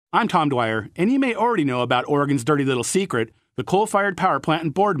I'm Tom Dwyer, and you may already know about Oregon's dirty little secret. The coal-fired power plant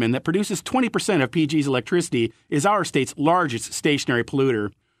in Boardman that produces 20% of PG's electricity is our state's largest stationary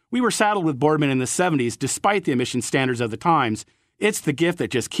polluter. We were saddled with Boardman in the 70s despite the emission standards of the times. It's the gift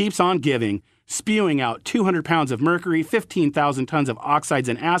that just keeps on giving, spewing out 200 pounds of mercury, 15,000 tons of oxides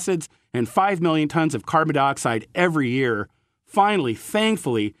and acids, and 5 million tons of carbon dioxide every year. Finally,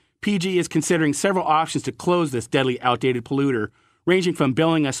 thankfully, PG is considering several options to close this deadly, outdated polluter, ranging from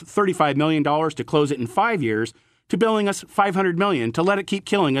billing us $35 million to close it in 5 years to billing us $500 million to let it keep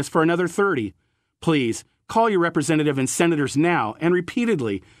killing us for another 30. Please, call your representative and senators now and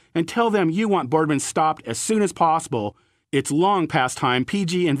repeatedly and tell them you want Boardman stopped as soon as possible. It's long past time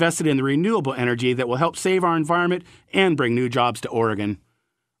PG invested in the renewable energy that will help save our environment and bring new jobs to Oregon.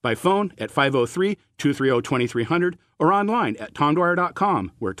 By phone at 503-230-2300 or online at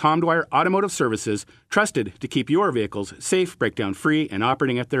tomdwyer.com, where Tom Dwyer Automotive Services, trusted to keep your vehicles safe, breakdown-free, and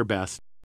operating at their best.